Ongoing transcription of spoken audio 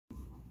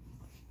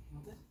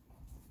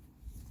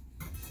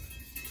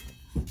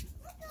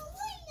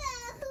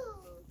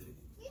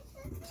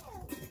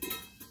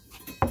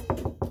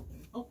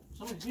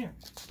here.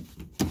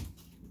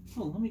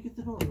 Oh, let me get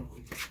the door real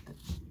quick.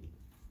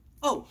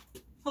 Oh,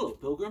 hello,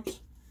 pilgrims.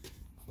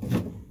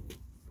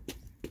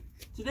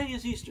 Today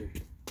is Easter,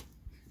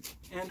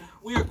 and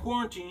we are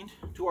quarantined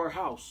to our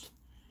house.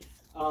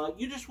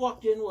 You just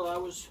walked in while I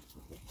was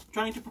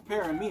trying to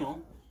prepare a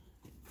meal.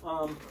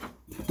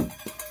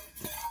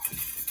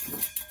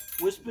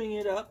 Wisping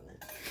it up,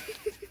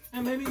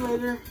 and maybe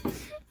later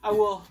I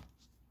will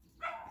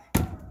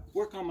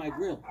work on my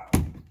grill.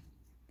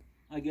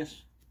 I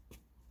guess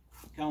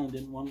Callan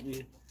didn't want me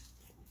to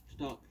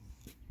stop.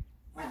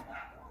 Right,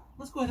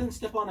 let's go ahead and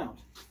step on out.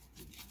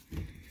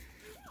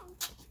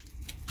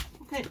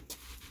 Okay.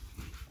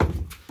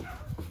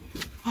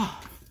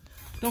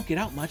 Don't get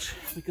out much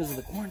because of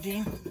the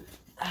quarantine.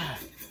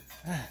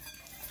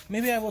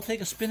 Maybe I will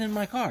take a spin in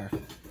my car.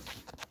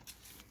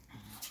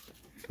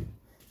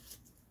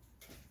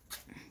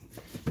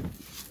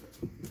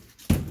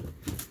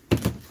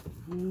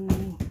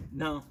 Ooh,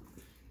 no,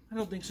 I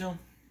don't think so.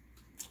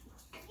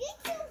 You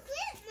can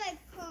fit my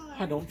car.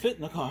 I don't fit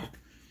in the car.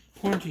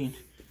 Quarantine.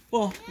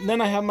 Well, then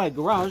I have my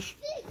garage.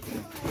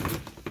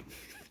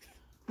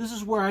 This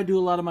is where I do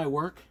a lot of my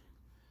work.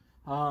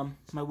 My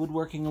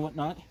woodworking and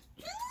whatnot.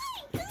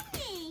 Come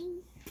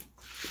on.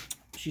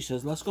 She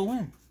says, let's go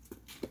in.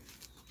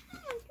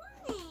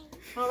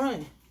 All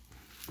right.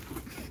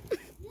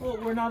 Well,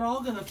 we're not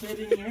all going to fit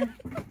in here.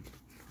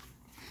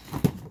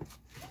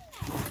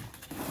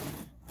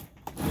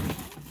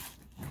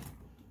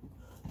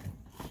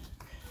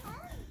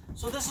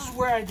 So this is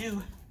where I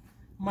do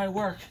my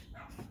work.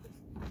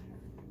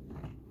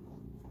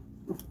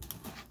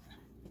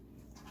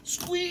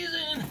 Squeeze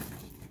in!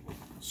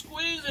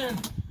 Squeeze in!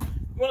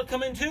 You want to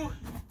come in too?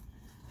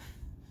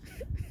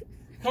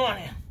 Come on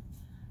in.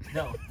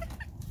 No.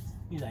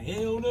 He's like,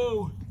 hell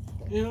no.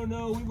 Hell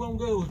no, we won't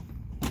go.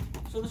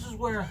 So this is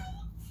where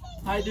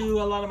I do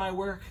a lot of my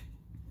work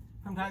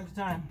from time to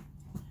time.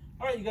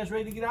 All right, you guys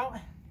ready to get out?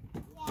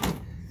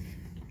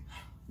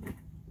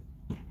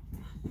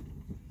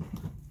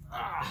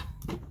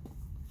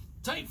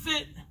 Tight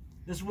fit.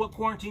 This is what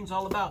quarantine's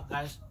all about,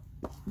 guys.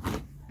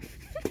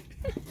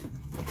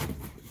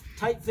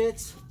 Tight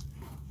fits.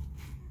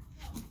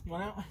 You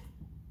want out?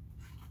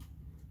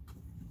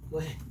 Go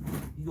ahead.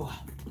 You go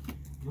out.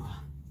 You go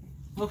out.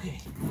 Okay.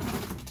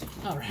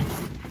 All right.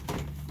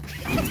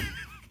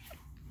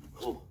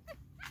 Oh.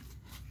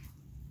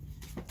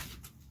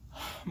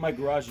 My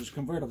garage is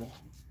convertible.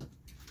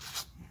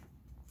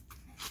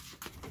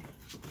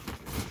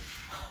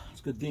 It's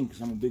a good thing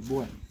because I'm a big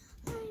boy.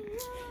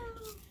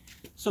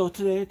 So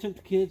today I took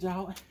the kids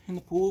out in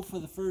the pool for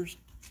the first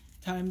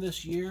time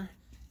this year.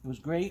 It was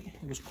great.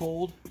 It was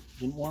cold.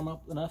 Didn't warm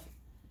up enough.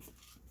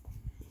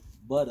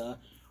 But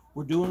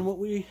we're doing what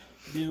we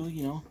do,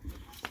 you know.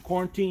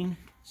 Quarantine,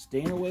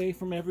 staying away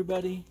from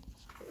everybody.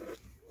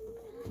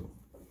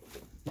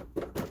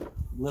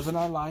 Living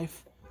our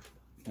life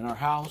in our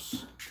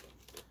house.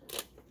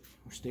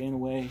 We're staying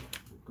away.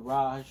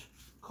 Garage,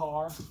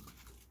 car.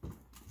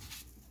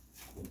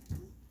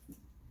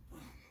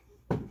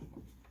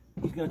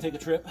 He's gonna take a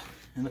trip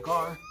in the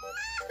car.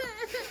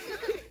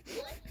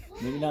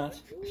 Maybe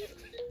not.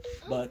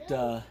 But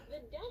I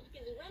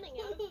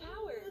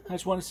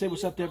just want to say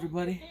what's up to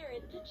everybody.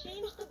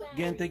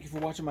 Again, thank you for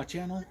watching my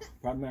channel,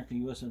 Proud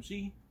American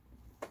USMC.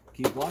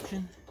 Keep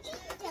watching.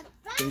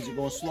 Things are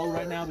going slow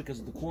right now because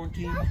of the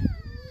quarantine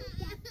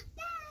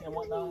and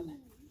whatnot.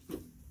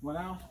 Went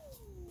out.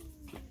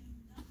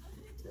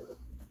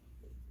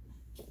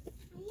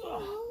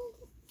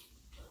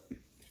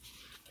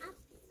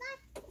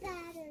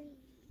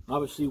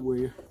 Obviously,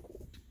 we're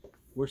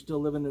still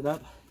living it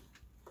up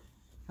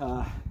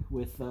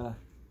with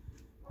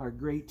our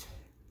great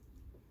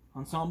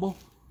ensemble,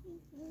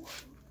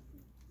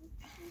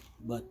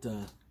 but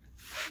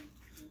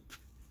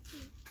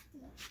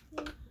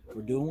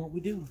we're doing what we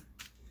do.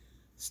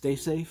 Stay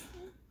safe.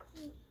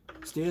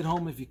 Stay at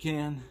home if you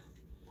can.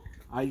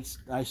 I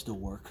still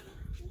work.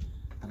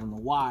 I don't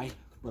know why,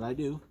 but I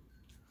do.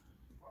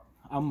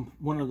 I'm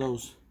one of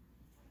those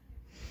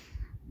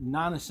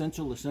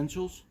non-essential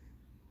essentials.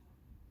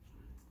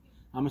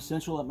 I'm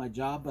essential at my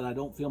job, but I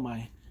don't feel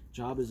my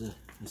job is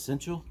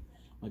essential.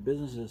 My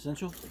business is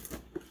essential,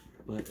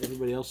 but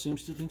everybody else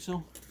seems to think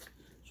so.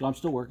 So I'm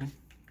still working.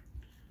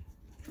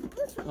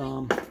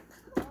 So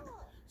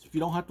if you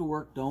don't have to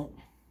work, don't.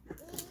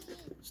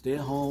 Stay at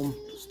home.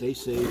 Stay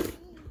safe.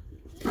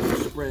 Don't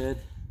spread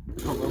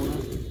Corona.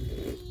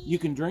 You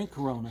can drink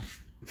Corona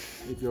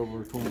if you're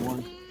over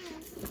 21,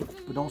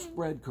 but don't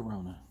spread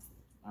Corona.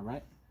 All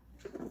right?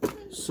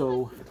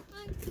 So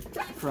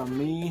from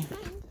me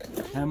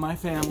and my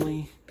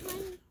family,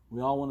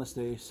 we all want to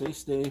stay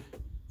safe.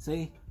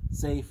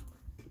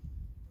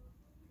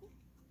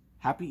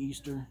 Happy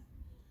Easter.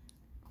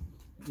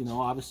 You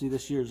know, obviously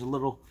this year is a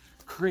little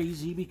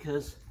crazy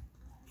because,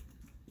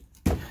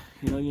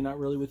 you know, you're not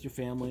really with your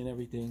family and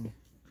everything.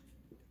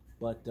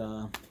 But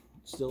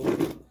still,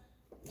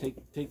 take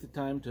the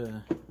time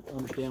to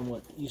understand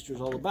what Easter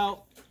is all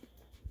about.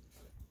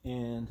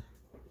 And,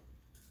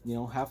 you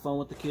know, have fun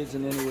with the kids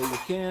in any way you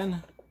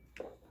can.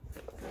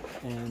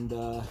 And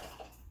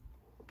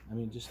I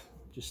mean, just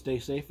stay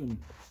safe, and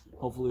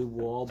hopefully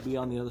we'll all be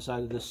on the other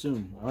side of this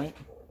soon. All right,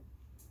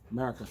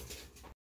 America.